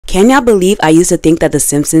Can y'all believe I used to think that The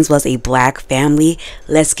Simpsons was a black family?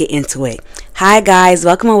 Let's get into it. Hi guys,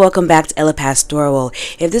 welcome and welcome back to Ella Pastoral.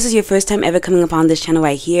 If this is your first time ever coming upon this channel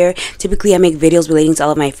right here, typically I make videos relating to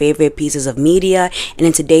all of my favorite pieces of media, and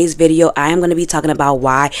in today's video I am going to be talking about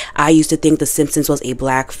why I used to think The Simpsons was a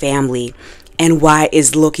black family. And why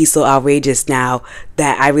is Loki so outrageous now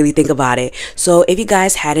that I really think about it. So if you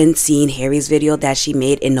guys hadn't seen Harry's video that she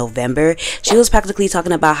made in November, she was practically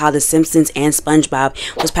talking about how The Simpsons and SpongeBob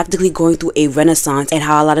was practically going through a renaissance and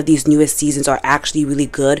how a lot of these newest seasons are actually really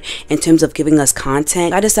good in terms of giving us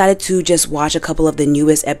content. I decided to just watch a couple of the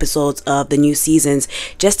newest episodes of the new seasons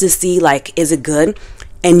just to see, like, is it good?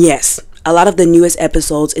 And yes, a lot of the newest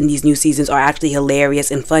episodes in these new seasons are actually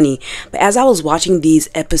hilarious and funny. But as I was watching these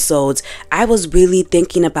episodes, I was really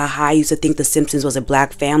thinking about how I used to think The Simpsons was a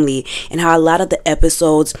black family, and how a lot of the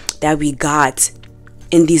episodes that we got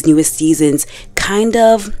in these newest seasons kind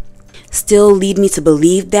of still lead me to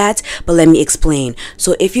believe that. But let me explain.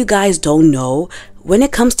 So if you guys don't know, when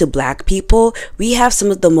it comes to black people, we have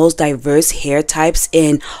some of the most diverse hair types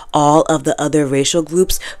in all of the other racial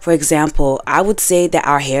groups. For example, I would say that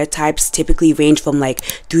our hair types typically range from like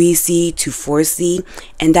 3C to 4C,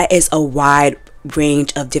 and that is a wide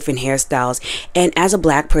range of different hairstyles. And as a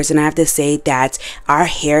black person, I have to say that our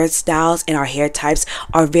hairstyles and our hair types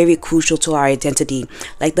are very crucial to our identity.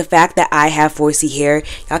 Like the fact that I have 4C hair,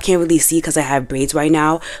 y'all can't really see because I have braids right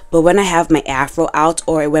now, but when I have my afro out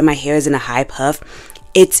or when my hair is in a high puff,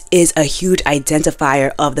 it is a huge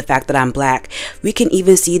identifier of the fact that I'm black. We can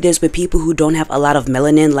even see this with people who don't have a lot of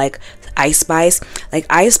melanin, like Ice Spice. Like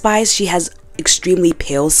Ice Spice, she has extremely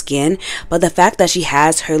pale skin, but the fact that she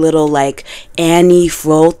has her little like Annie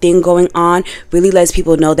fro thing going on really lets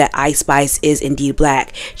people know that Ice Spice is indeed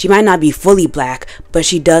black. She might not be fully black, but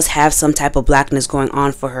she does have some type of blackness going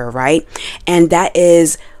on for her, right? And that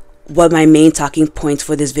is what my main talking points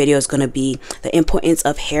for this video is going to be: the importance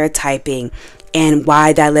of hair typing and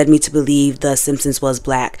why that led me to believe The Simpsons was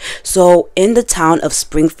black. So in the town of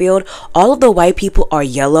Springfield, all of the white people are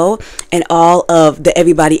yellow and all of the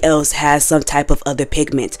everybody else has some type of other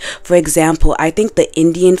pigment. For example, I think the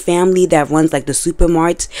Indian family that runs like the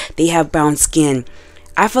supermarkets, they have brown skin.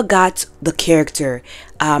 I forgot the character.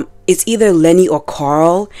 It's either Lenny or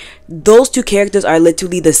Carl. Those two characters are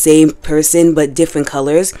literally the same person but different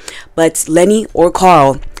colors. But Lenny or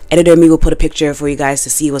Carl, editor me will put a picture for you guys to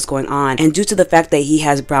see what's going on. And due to the fact that he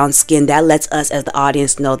has brown skin, that lets us as the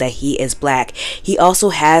audience know that he is black. He also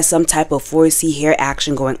has some type of 4C hair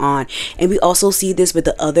action going on. And we also see this with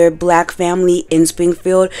the other black family in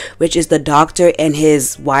Springfield, which is the doctor and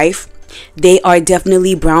his wife. They are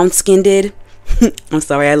definitely brown skinned. I'm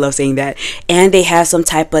sorry, I love saying that. And they have some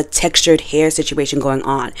type of textured hair situation going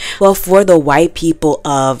on. Well, for the white people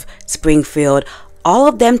of Springfield, all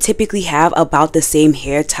of them typically have about the same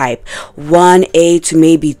hair type, 1A to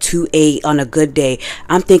maybe 2A on a good day.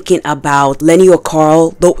 I'm thinking about Lenny or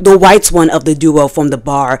Carl, the whites one of the duo from the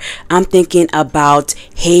bar. I'm thinking about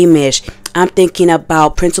Hamish. I'm thinking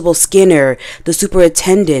about Principal Skinner, the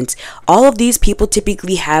superintendent. All of these people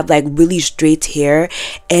typically have like really straight hair,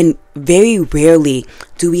 and very rarely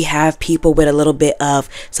do we have people with a little bit of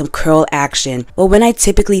some curl action. But when I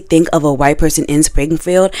typically think of a white person in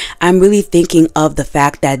Springfield, I'm really thinking of the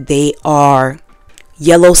fact that they are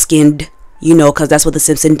yellow skinned, you know, because that's what The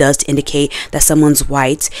Simpsons does to indicate that someone's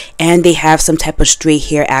white, and they have some type of straight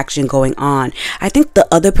hair action going on. I think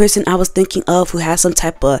the other person I was thinking of who has some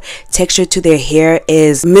type of texture to their hair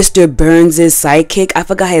is Mr. Burns' sidekick. I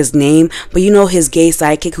forgot his name, but you know his gay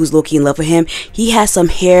sidekick who's low-key in love with him. He has some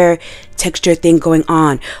hair texture thing going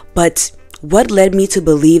on. But what led me to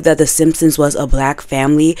believe that The Simpsons was a black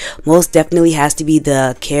family most definitely has to be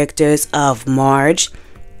the characters of Marge,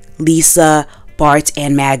 Lisa, Bart,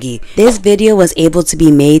 and Maggie. This video was able to be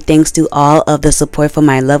made thanks to all of the support from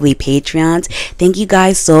my lovely Patreons. Thank you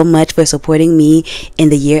guys so much for supporting me in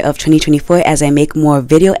the year of 2024 as I make more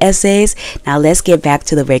video essays. Now let's get back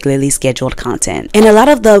to the regularly scheduled content. In a lot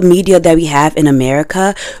of the media that we have in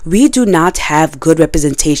America, we do not have good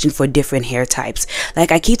representation for different hair types.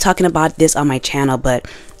 Like I keep talking about this on my channel, but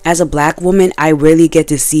as a black woman, I rarely get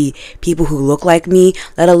to see people who look like me,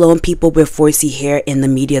 let alone people with 4C hair in the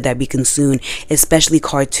media that we consume, especially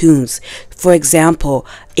cartoons. For example,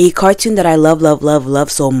 a cartoon that I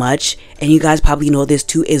love so much, and you guys probably know this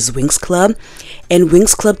too, is Winx Club. And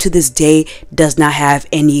Winx Club to this day does not have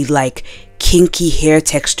any like kinky hair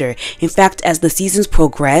texture. In fact, as the seasons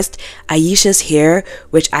progressed, Aisha's hair,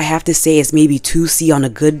 which I have to say is maybe 2C on a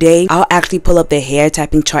good day. I'll actually pull up the hair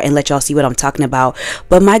typing chart and let y'all see what I'm talking about.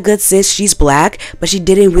 But my good sis, she's black, but she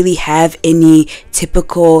didn't really have any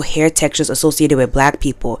typical hair textures associated with black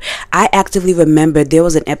people. I actively remember there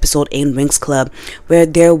was an episode in Winx Club where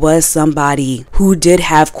there was somebody who did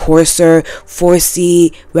have coarser,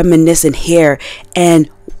 4C, reminiscent hair, and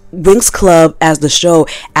Winx Club as the show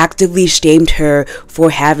actively shamed her for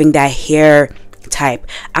having that hair type.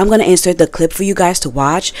 I'm gonna insert the clip for you guys to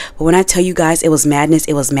watch, but when I tell you guys it was madness,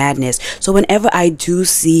 it was madness. So whenever I do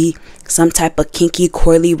see some type of kinky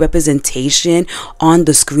coily representation on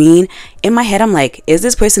the screen, in my head I'm like, is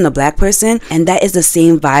this person a black person? And that is the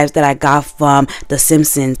same vibes that I got from The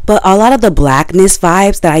Simpsons. But a lot of the blackness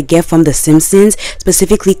vibes that I get from The Simpsons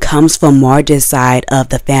specifically comes from Marge's side of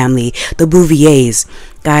the family, the Bouviers.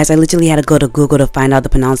 Guys, I literally had to go to Google to find out the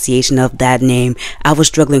pronunciation of that name. I was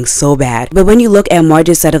struggling so bad. But when you look at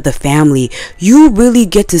Marge's side of the family, you really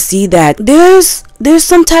get to see that there's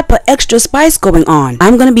some type of extra spice going on.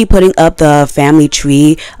 I'm going to be putting up the family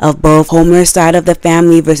tree of both Homer's side of the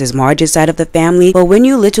family versus Marge's side of the family. But when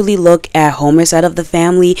you literally look at Homer's side of the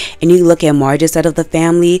family and you look at Marge's side of the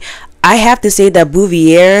family, I have to say that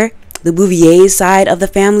the Bouvier side of the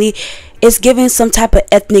family is giving some type of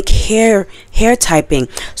ethnic hair typing.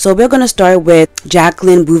 So we're going to start with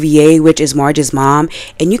Jacqueline Bouvier, which is Marge's mom,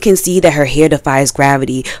 and you can see that her hair defies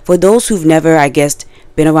gravity. For those who've never, I guess,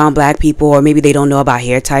 been around black people, or maybe they don't know about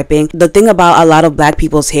hair typing, the thing about a lot of black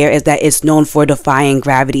people's hair is that it's known for defying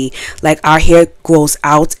gravity. Like, our hair grows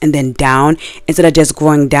out and then down instead of just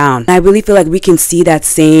growing down. And I really feel like we can see that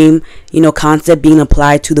same, concept being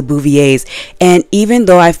applied to the Bouviers. And even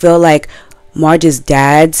though I feel like Marge's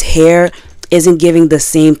dad's hair isn't giving the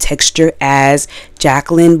same texture as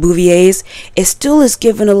Jacqueline Bouvier's, it still is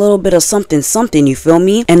giving a little bit of something, you feel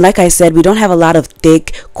me? And like I said, we don't have a lot of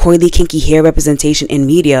thick, coily, kinky hair representation in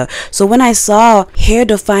media. So when I saw hair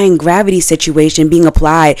defying gravity situation being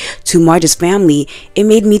applied to Marge's family, it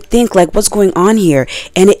made me think, like, what's going on here?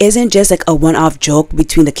 And it isn't just like a one-off joke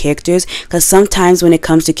between the characters, because sometimes when it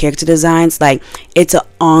comes to character designs, like, it's an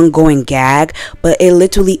ongoing gag, but it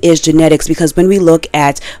literally is genetics. Because when we look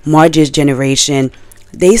at Marge's generation,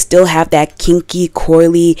 they still have that kinky,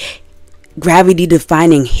 coily, gravity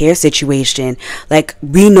defying hair situation. Like,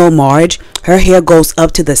 we know Marge, her hair goes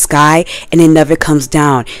up to the sky and it never comes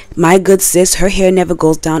down. My good sis, her hair never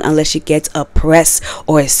goes down unless she gets a press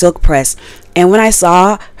or a silk press. And when I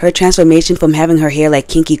saw her transformation from having her hair like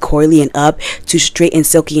kinky, coily and up to straight and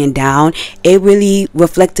silky and down, it really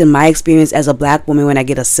reflected my experience as a black woman when I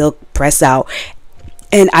get a silk press out.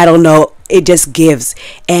 And I don't know, it just gives.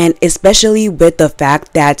 And especially with the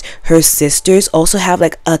fact that her sisters also have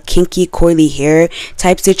like a kinky, coily hair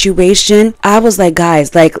type situation, I was like,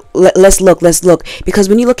 guys, like, let's look. Because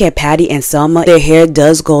when you look at Patty and Selma, their hair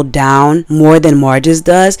does go down more than Marge's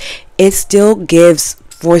does. It still gives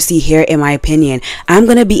 4C hair, in my opinion. I'm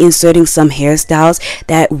gonna be inserting some hairstyles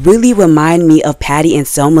that really remind me of Patty and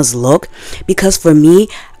Selma's look, because for me,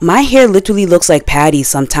 my hair literally looks like Patty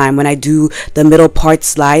sometime when I do the middle part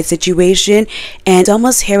slide situation, and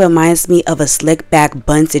Selma's hair reminds me of a slick back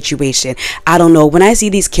bun situation. I don't know, when I see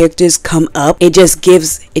these characters come up, it just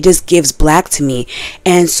gives black to me.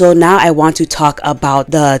 And so now I want to talk about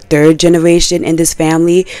the third generation in this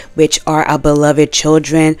family, which are our beloved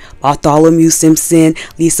children, Bartholomew Simpson,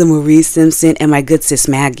 Lisa Marie Simpson, and my good sis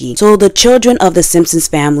Maggie. So the children of the Simpsons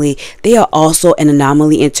family, they are also an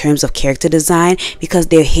anomaly in terms of character design, because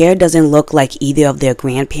their hair doesn't look like either of their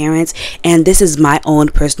grandparents, and this is my own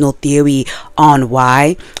personal theory on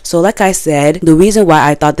why. So like I said, the reason why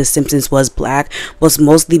I thought the Simpsons was black was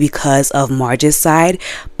mostly because of Marge's side,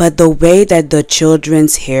 but the way that the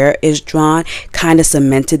children's hair is drawn kind of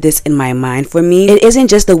cemented this in my mind for me. It isn't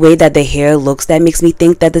just the way that the hair looks that makes me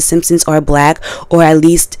think that the Simpsons are black, or at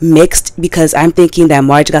least mixed, because I'm thinking that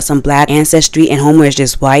Marge got some black ancestry and Homer is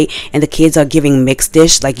just white and the kids are giving mixed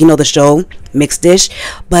dish, like, the show Mixed Dish.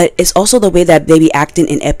 But it's also the way that they be acting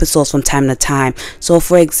in episodes from time to time. So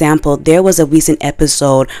for example, there was a recent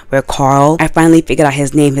episode where Carl, I finally figured out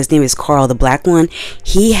his name is Carl, the black one.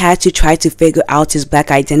 He had to try to figure out his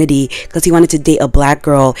black identity because he wanted to date a black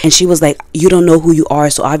girl, and she was like, you don't know who you are,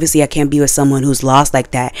 so obviously I can't be with someone who's lost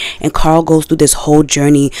like that. And Carl goes through this whole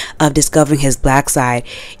journey of discovering his black side.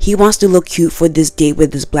 He wants to look cute for this date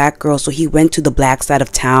with this black girl, so he went to the black side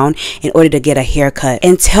of town in order to get a haircut.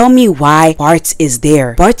 And tell me why Bart is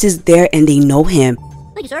there. Bart is there and they know him.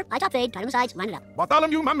 Thank you, sir. High top fade, tight on the sides, line it up.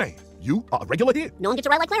 Bartholomew, my man, you are a regular here. No one gets it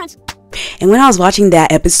right like Clarence. And when I was watching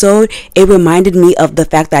that episode, it reminded me of the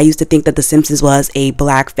fact that I used to think that The Simpsons was a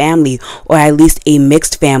black family, or at least a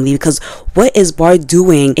mixed family, because what is Bart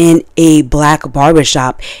doing in a black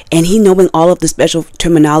barbershop? And he knowing all of the special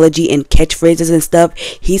terminology and catchphrases and stuff.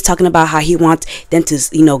 He's talking about how he wants them to,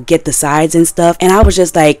 you know, get the sides and stuff. And I was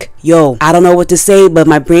just like, yo, I don't know what to say, but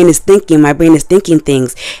my brain is thinking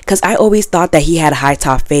things, because I always thought that he had a high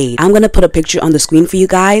top fade. I'm gonna put a picture on the screen for you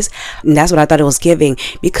guys, and that's what I thought it was giving,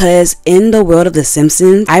 because in the world of The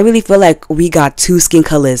Simpsons, I really feel like we got two skin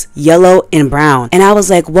colors, yellow and brown. And I was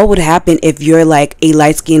like, what would happen if you're like a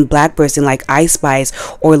light-skinned black person like Ice Spice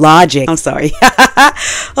or Logic? I'm sorry.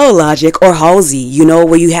 Oh, Logic or Halsey, you know,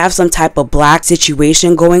 where you have some type of black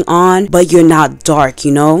situation going on, but you're not dark,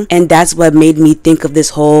 you know? And that's what made me think of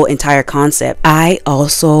this whole entire concept. I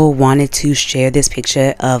also wanted to share this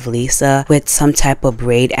picture of Lisa with some type of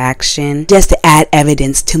braid action, just to add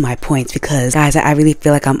evidence to my points, because guys, I really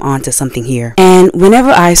feel like I'm onto something here. And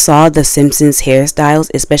whenever I saw the Simpsons hairstyles,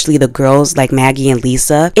 especially the girls like Maggie and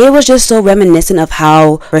Lisa, it was just so reminiscent of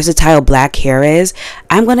how versatile black hair is.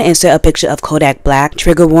 I'm gonna insert a picture of Kodak Black,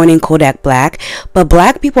 trigger warning, Kodak Black, but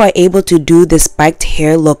black people are able to do this spiked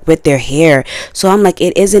hair look with their hair. So I'm like,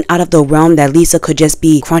 it isn't out of the realm that Lisa could just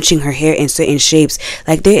be crunching her hair in certain shapes.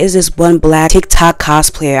 Like, there is this one black TikTok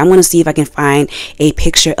cosplayer, I'm gonna see if I can find a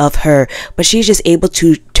picture of her, but she's just able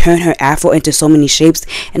to turn her afro into so many shapes.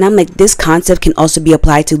 And I'm like, this concept can also be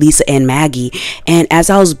applied to Lisa and Maggie. And as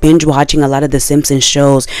I was binge watching a lot of the Simpsons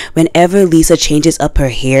shows, whenever Lisa changes up her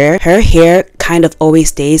hair kind of always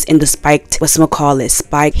stays in the spiked,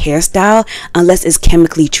 spiked hairstyle, unless it's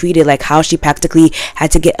chemically treated, like how she practically had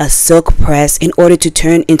to get a silk press in order to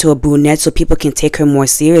turn into a brunette so people can take her more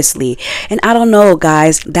seriously. And I don't know,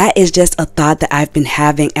 guys, that is just a thought that I've been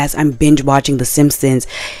having as I'm binge watching The Simpsons.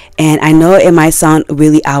 And I know it might sound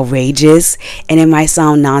really outrageous and it might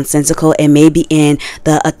sound nonsensical, and maybe in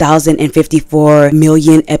the 1,054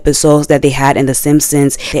 million episodes that they had in The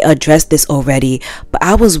Simpsons, they addressed this already. But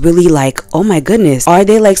I was really like, oh my goodness, are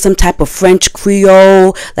they like some type of French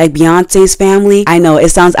Creole, like Beyonce's family? I know it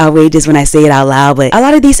sounds outrageous when I say it out loud, but a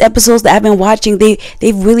lot of these episodes that I've been watching,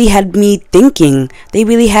 they've really had me thinking.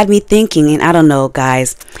 And I don't know,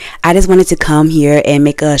 guys, I just wanted to come here and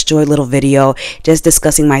make a short little video just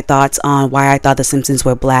discussing my thoughts on why I thought The Simpsons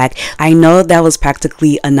were black. I know that was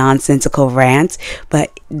practically a nonsensical rant,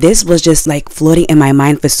 but this was just like floating in my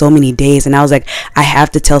mind for so many days, and I was like, I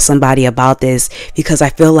have to tell somebody about this, because I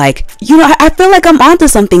feel like, you know, I feel like I'm onto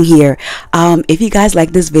something here. If you guys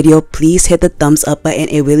like this video, please hit the thumbs up button.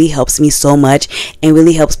 It really helps me so much and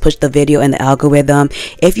really helps push the video in the algorithm.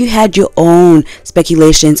 If you had your own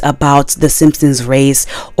speculations about The Simpsons race,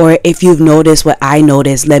 or if you've noticed what I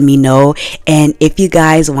noticed, let me know. And if you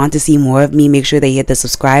guys want to see more of me, make sure that you hit the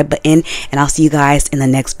subscribe button, and I'll see you guys in the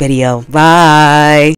next video. Bye.